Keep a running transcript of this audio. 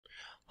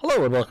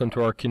Hello and welcome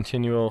to our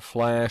continual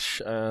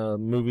Flash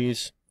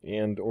movies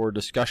and or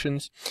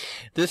discussions.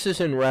 This is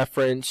in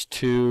reference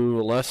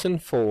to Lesson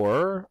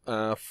 4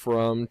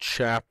 from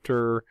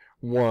Chapter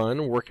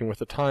 1, Working with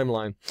a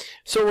Timeline.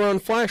 So we're on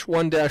Flash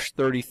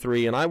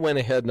 1-33, and I went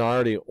ahead and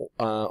already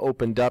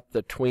opened up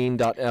the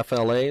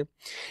tween.fla,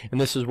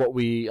 and this is what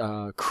we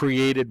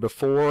created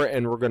before,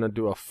 and we're going to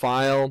do a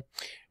file.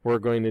 We're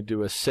going to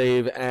do a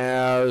save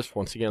as.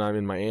 Once again, I'm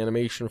in my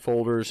animation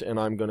folders, and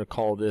I'm going to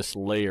call this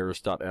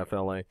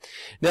layers.fla.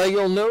 Now,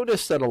 you'll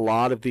notice that a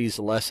lot of these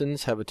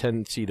lessons have a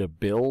tendency to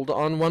build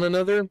on one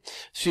another,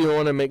 so you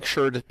want to make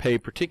sure to pay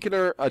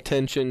particular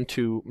attention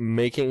to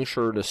making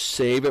sure to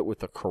save it with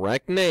the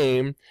correct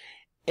name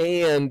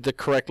and the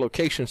correct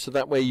location, so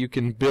that way you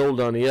can build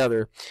on the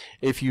other.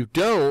 If you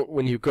don't,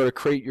 when you go to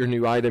create your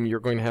new item,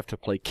 you're going to have to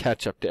play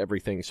catch up to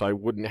everything. So I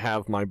wouldn't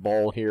have my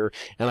ball here,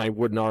 and I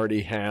wouldn't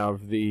already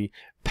have the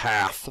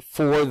path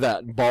for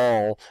that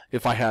ball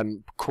if I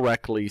hadn't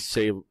correctly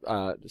saved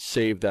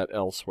that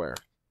elsewhere.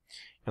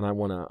 And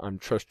I'm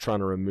just trying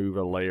to remove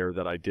a layer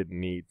that I didn't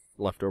need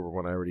left over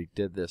when I already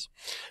did this.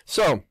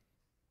 So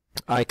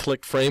I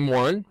click frame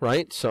 1,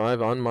 right? So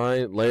I've on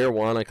my layer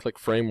 1, I click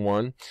frame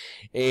 1,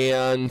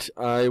 and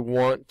I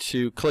want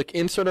to click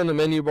insert on the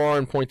menu bar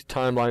and point to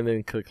timeline,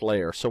 then click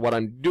layer. So what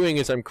I'm doing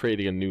is I'm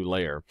creating a new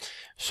layer.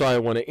 So I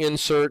want to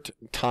insert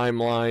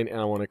timeline and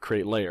I want to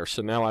create layer.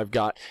 So now I've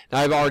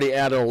already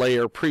added a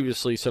layer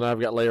previously, so now I've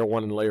got layer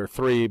 1 and layer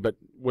 3, but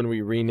when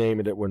we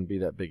rename it, it wouldn't be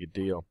that big a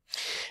deal.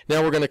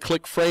 Now we're going to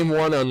click frame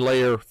 1 on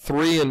layer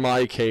 3 in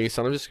my case,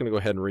 and I'm just going to go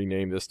ahead and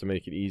rename this to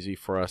make it easy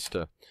for us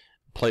to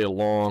play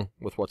along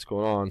with what's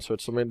going on. So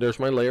there's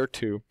my layer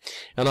 2,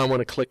 and I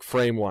want to click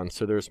frame 1.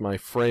 So there's my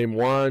frame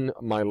 1,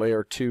 my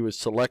layer 2 is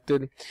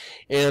selected,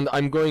 and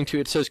I'm going to,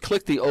 it says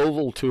click the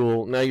oval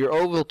tool. Now your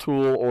oval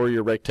tool or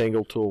your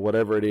rectangle tool,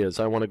 whatever it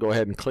is, I want to go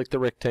ahead and click the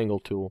rectangle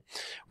tool.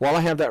 While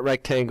I have that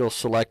rectangle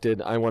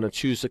selected, I want to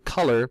choose a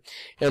color,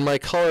 and my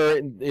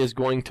color is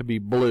going to be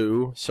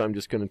blue, so I'm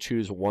just going to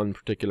choose one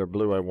particular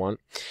blue I want,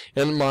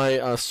 and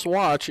my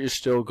swatch is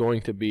still going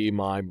to be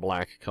my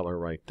black color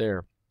right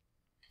there.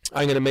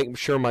 I'm going to make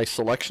sure my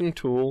selection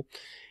tool,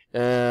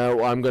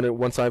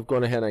 once I've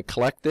gone ahead and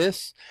collect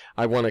this,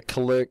 I want to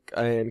click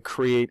and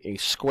create a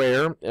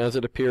square as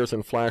it appears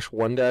in Flash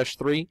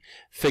 1-3,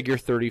 figure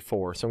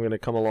 34. So I'm going to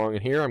come along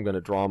in here, I'm going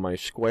to draw my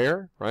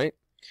square, right?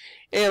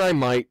 And I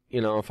might,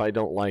 if I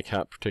don't like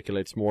how it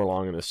articulates more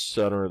along in the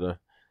center,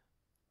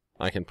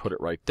 I can put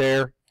it right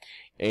there.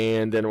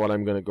 And then what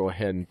I'm going to go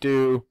ahead and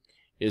do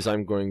is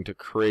I'm going to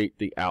create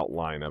the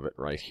outline of it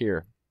right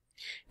here.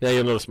 Now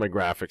you'll notice my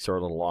graphics are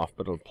a little off,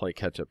 but it'll play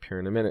catch up here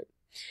in a minute.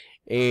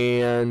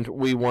 And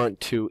we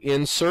want to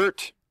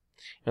insert,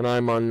 and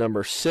I'm on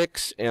number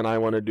 6, and I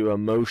want to do a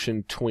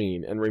motion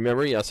tween. And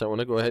remember, yes, I want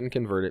to go ahead and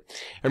convert it.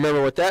 And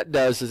remember what that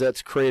does is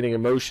that's creating a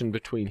motion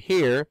between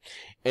here,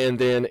 and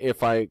then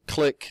if I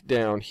click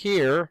down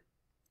here,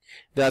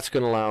 that's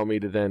going to allow me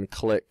to then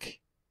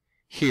click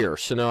here.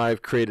 So now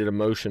I've created a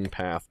motion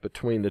path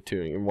between the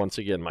two. And once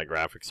again, my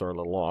graphics are a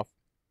little off.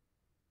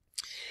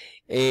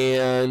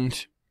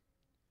 And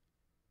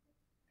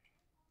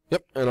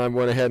yep, and I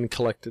went ahead and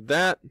collected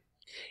that.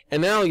 And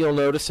now you'll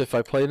notice if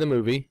I play the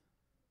movie,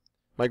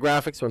 my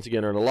graphics once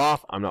again are a little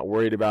off. I'm not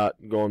worried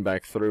about going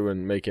back through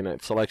and making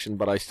that selection,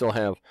 but I still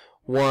have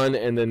one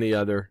and then the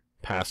other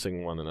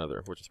passing one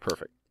another, which is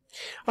perfect.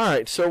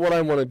 Alright, so what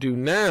I want to do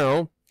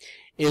now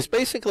is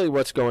basically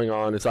what's going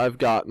on is I've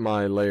got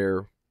my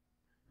layer,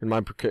 in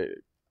my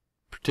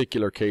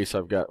particular case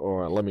I've got,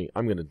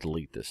 I'm going to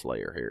delete this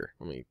layer here.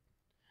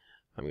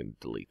 I'm going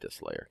to delete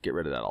this layer. Get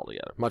rid of that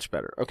altogether. Much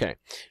better. Okay.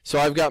 So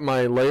I've got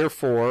my layer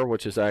 4,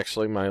 which is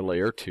actually my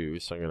layer 2.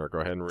 So I'm going to go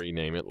ahead and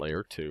rename it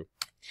layer 2.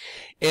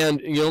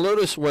 And you'll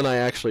notice when I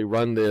actually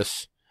run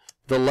this,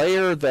 the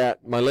layer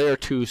my layer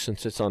 2,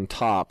 since it's on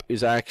top,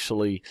 is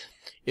actually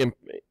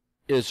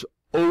is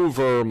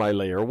over my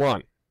layer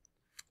 1.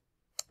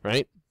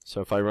 Right? So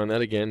if I run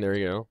that again, there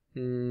you go.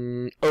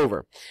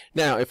 Over.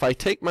 Now, if I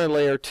take my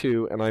layer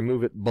 2 and I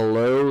move it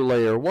below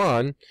layer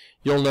 1,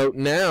 you'll note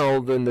now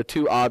when the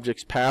two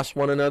objects pass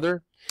one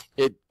another,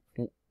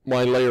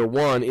 my layer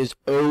 1 is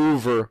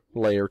over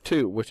layer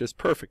 2, which is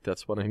perfect.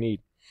 That's what I need.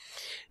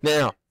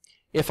 Now,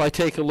 if I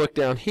take a look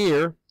down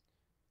here,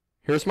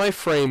 here's my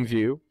frame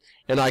view,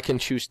 and I can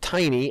choose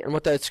tiny, and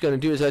what that's going to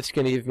do is that's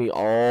going to give me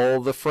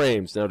all the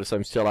frames. Notice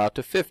I'm still out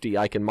to 50.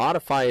 I can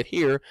modify it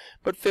here,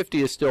 but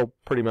 50 is still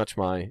pretty much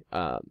my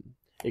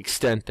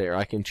extent there.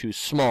 I can choose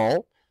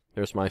small,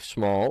 there's my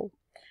small.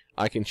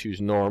 I can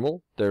choose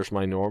normal, there's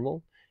my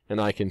normal.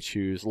 And I can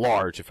choose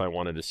large if I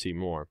wanted to see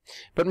more.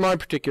 But in my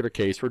particular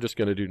case, we're just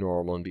going to do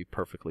normal and be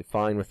perfectly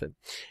fine with it.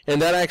 And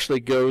that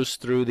actually goes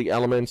through the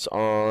elements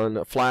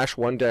on Flash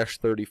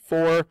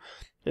 1-34,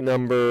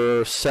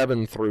 number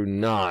 7 through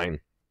 9.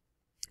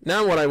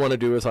 Now what I want to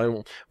do is I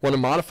want to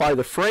modify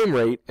the frame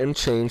rate and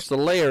change the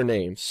layer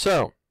name.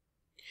 So,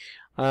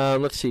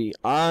 let's see,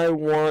 I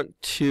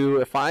want to,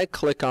 if I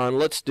click on,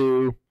 let's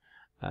do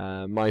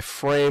my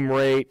frame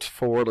rate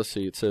for, let's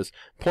see, it says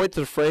point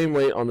to the frame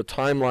rate on the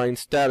timeline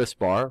status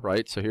bar,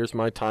 right? So here's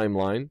my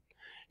timeline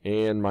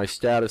and my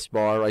status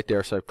bar right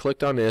there. So I've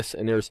clicked on this,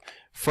 and there's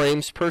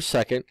frames per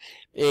second.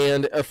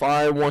 And if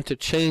I want to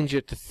change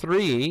it to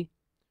 3,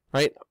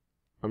 right,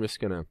 I'm just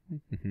going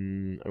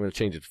to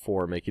change it to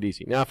 4, make it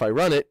easy. Now if I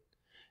run it,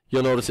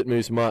 you'll notice it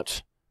moves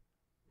much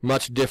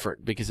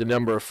different because the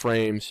number of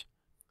frames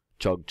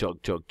chug,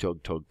 chug, chug,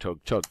 chug, chug,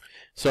 chug, chug.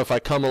 So if I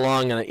come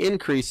along and I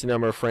increase the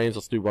number of frames,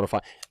 let's do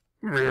 105.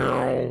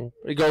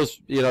 It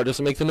goes, you know, it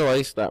doesn't make the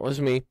noise. That was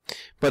me.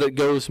 But it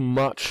goes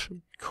much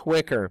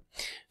quicker.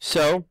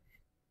 So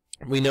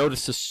we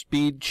notice the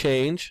speed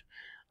change.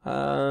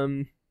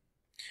 So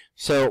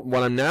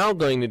what I'm now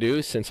going to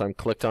do, since I'm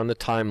clicked on the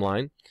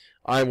timeline,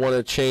 I want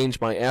to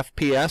change my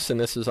FPS, and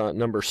this is on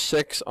number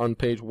 6 on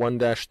page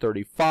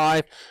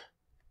 1-35.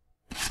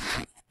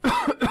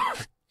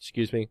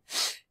 Excuse me.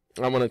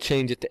 I want to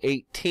change it to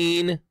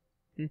 18.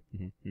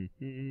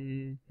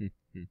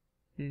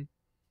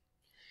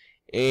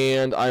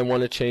 And I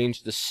want to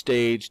change the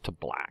stage to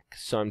black.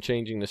 So I'm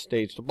changing the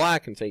stage to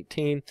black, and it's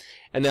 18.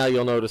 And now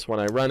you'll notice when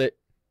I run it,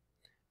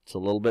 it's a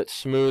little bit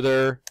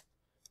smoother,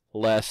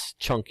 less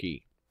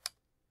chunky.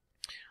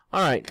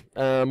 Alright,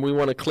 we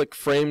want to click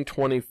frame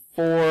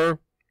 24. And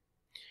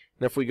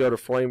if we go to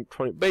frame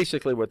 20,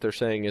 basically what they're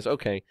saying is,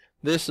 okay,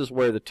 this is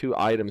where the two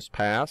items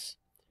pass,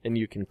 and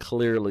you can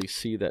clearly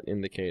see that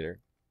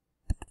indicator.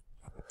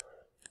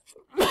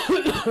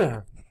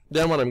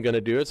 Then what I'm going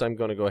to do is I'm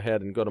going to go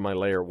ahead and go to my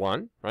layer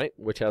 1, right,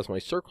 which has my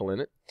circle in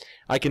it.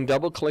 I can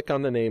double click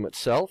on the name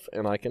itself,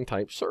 and I can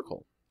type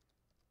circle.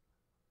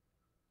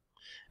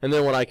 And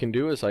then what I can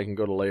do is I can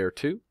go to layer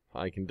 2,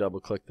 I can double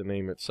click the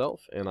name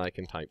itself, and I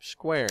can type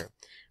square.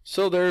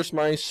 So there's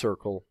my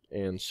circle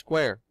and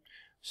square.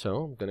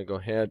 So I'm going to go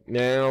ahead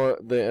now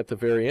at the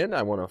very end.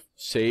 I want to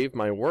save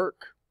my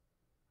work.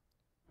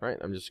 Right,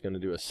 I'm just going to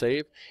do a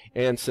save.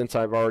 And since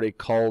I've already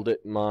called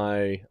it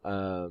my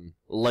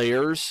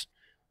layers,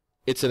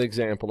 it's an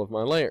example of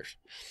my layers.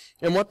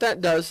 And what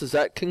that does is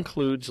that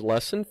concludes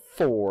lesson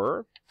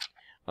 4,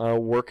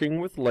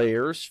 working with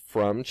layers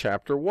from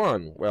chapter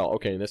 1. Well,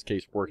 okay, in this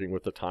case, working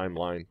with the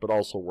timeline, but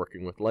also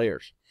working with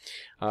layers.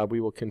 We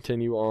will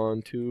continue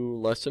on to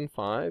lesson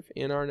 5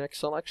 in our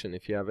next selection.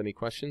 If you have any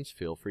questions,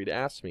 feel free to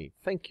ask me.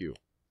 Thank you.